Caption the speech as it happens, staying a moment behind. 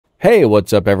Hey,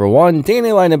 what's up everyone?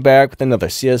 Danny Lining back with another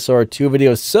CSR2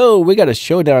 video. So we got a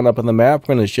showdown up on the map.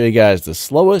 We're going to show you guys the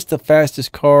slowest to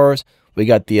fastest cars. We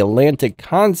got the Atlantic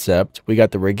Concept. We got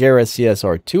the Regera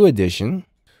CSR2 edition.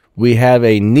 We have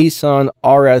a Nissan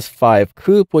RS5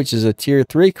 Coupe, which is a tier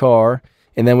 3 car.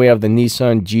 And then we have the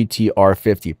Nissan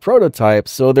GT-R50 prototype.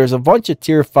 So there's a bunch of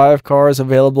tier 5 cars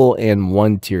available and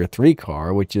one tier 3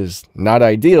 car, which is not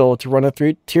ideal to run a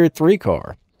tier 3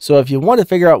 car. So if you want to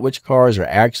figure out which cars are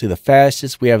actually the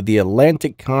fastest, we have the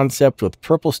Atlantic Concept with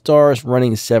purple stars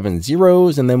running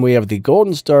 7.0s, and then we have the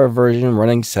Golden Star version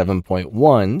running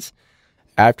 7.1s.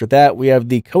 After that, we have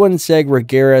the Koenigsegg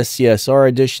Regera CSR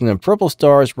edition and purple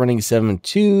stars running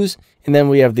 7.2s, and then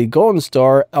we have the Golden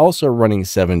Star also running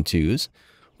 7.2s.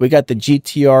 We got the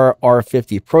GTR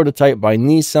R50 prototype by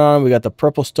Nissan. We got the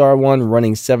purple star one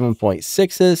running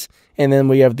 7.6s, and then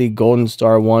we have the Golden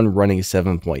Star one running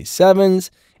 7.7s.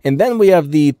 And then we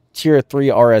have the Tier 3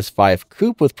 RS5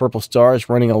 Coupe with purple stars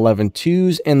running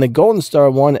 11.2s, and the Golden Star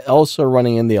one also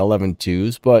running in the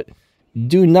 11.2s, but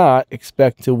do not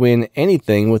expect to win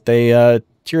anything with a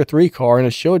Tier 3 car in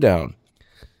a showdown.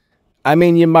 I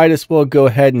mean, you might as well go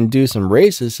ahead and do some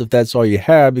races if that's all you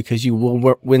have, because you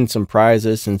will win some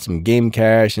prizes and some game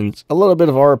cash and a little bit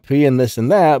of RP and this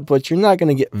and that, but you're not going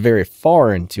to get very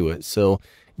far into it, so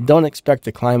don't expect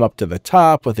to climb up to the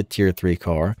top with a Tier 3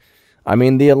 car. I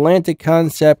mean, the Atlantic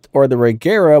Concept or the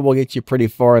Regera will get you pretty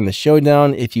far in the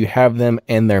showdown if you have them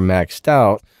and they're maxed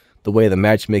out. The way the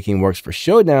matchmaking works for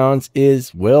showdowns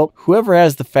is, well, whoever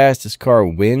has the fastest car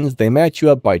wins. They match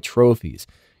you up by trophies.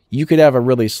 You could have a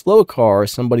really slow car,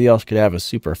 somebody else could have a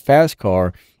super fast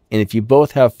car, and if you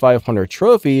both have 500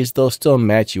 trophies, they'll still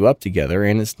match you up together,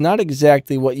 and it's not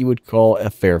exactly what you would call a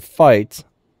fair fight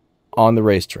on the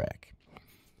racetrack.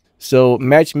 So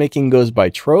matchmaking goes by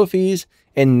trophies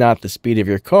and not the speed of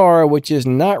your car, which is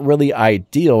not really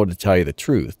ideal, to tell you the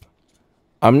truth.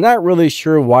 I'm not really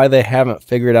sure why they haven't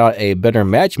figured out a better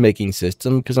matchmaking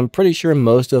system, because I'm pretty sure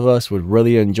most of us would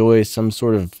really enjoy some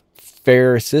sort of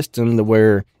fair system to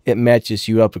where it matches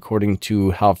you up according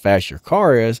to how fast your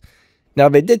car is. Now,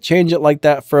 they did change it like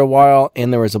that for a while,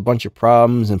 and there was a bunch of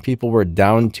problems, and people were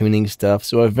down tuning stuff,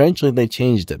 so eventually they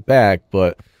changed it back,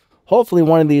 but hopefully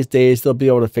one of these days they'll be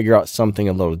able to figure out something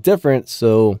a little different.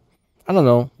 So I don't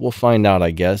know, we'll find out,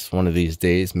 I guess, one of these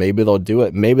days. Maybe they'll do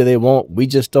it, maybe they won't, we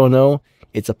just don't know.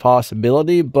 It's a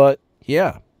possibility, but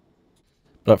yeah.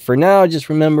 But for now, just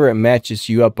remember it matches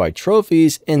you up by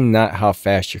trophies and not how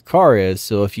fast your car is.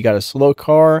 So if you got a slow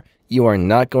car, you are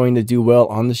not going to do well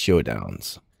on the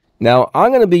showdowns. Now, I'm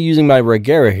going to be using my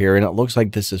Regera here, and it looks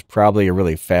like this is probably a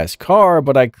really fast car,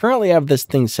 but I currently have this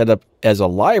thing set up as a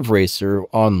live racer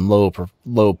on low parts,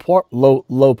 low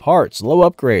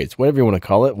upgrades, whatever you want to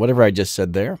call it, whatever I just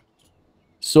said there.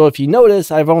 So if you notice,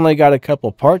 I've only got a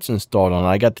couple parts installed on it.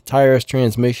 I got the tires,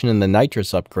 transmission, and the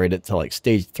nitrous upgraded to like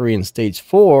stage 3 and stage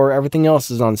 4. Everything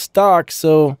else is on stock,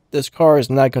 so this car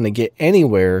is not going to get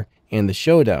anywhere in the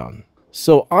showdown.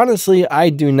 So honestly, I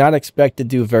do not expect to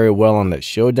do very well on that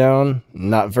showdown.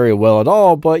 Not very well at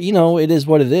all, but you know, it is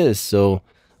what it is. So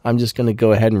I'm just going to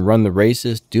go ahead and run the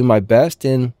races, do my best,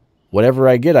 and whatever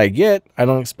I get, I get. I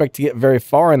don't expect to get very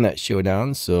far in that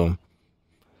showdown, so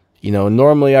you know,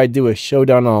 normally I do a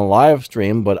showdown on a live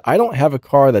stream, but I don't have a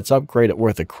car that's upgraded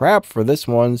worth a crap for this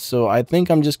one, so I think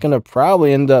I'm just going to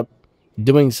probably end up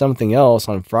doing something else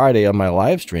on Friday on my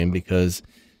live stream, because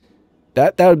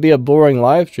that would be a boring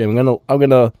live stream. I'm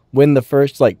gonna win the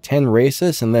first like 10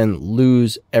 races and then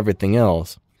lose everything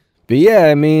else. But yeah,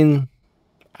 I mean,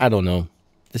 I don't know.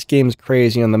 This game's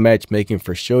crazy on the matchmaking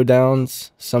for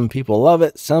showdowns. Some people love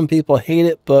it, some people hate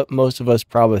it, but most of us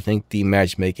probably think the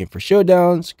matchmaking for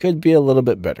showdowns could be a little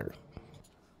bit better.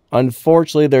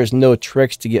 Unfortunately, there's no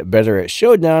tricks to get better at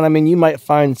showdown. I mean, you might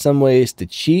find some ways to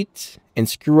cheat and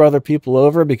screw other people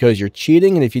over because you're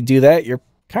cheating, and if you do that, you're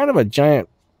kind of a giant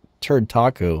turd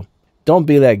taco. Don't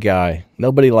be that guy.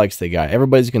 Nobody likes that guy.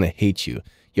 Everybody's going to hate you.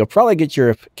 You'll probably get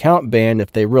your account banned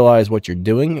if they realize what you're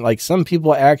doing. Like, some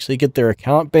people actually get their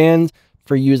account banned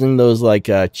for using those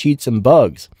like cheats and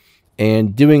bugs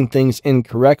and doing things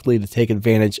incorrectly to take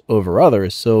advantage over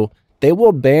others. So they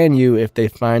will ban you if they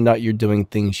find out you're doing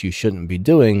things you shouldn't be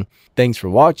doing. Thanks for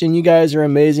watching. You guys are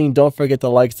amazing. Don't forget to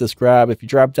like, subscribe. If you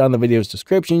drop down the video's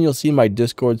description, you'll see my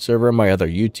Discord server, my other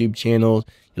YouTube channels.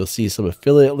 You'll see some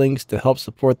affiliate links to help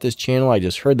support this channel. I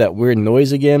just heard that weird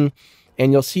noise again.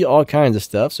 And you'll see all kinds of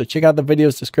stuff. So check out the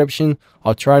video's description.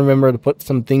 I'll try and remember to put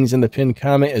some things in the pinned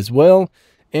comment as well.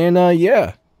 And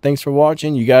yeah, thanks for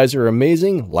watching. You guys are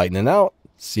amazing. Lightning out.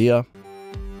 See ya.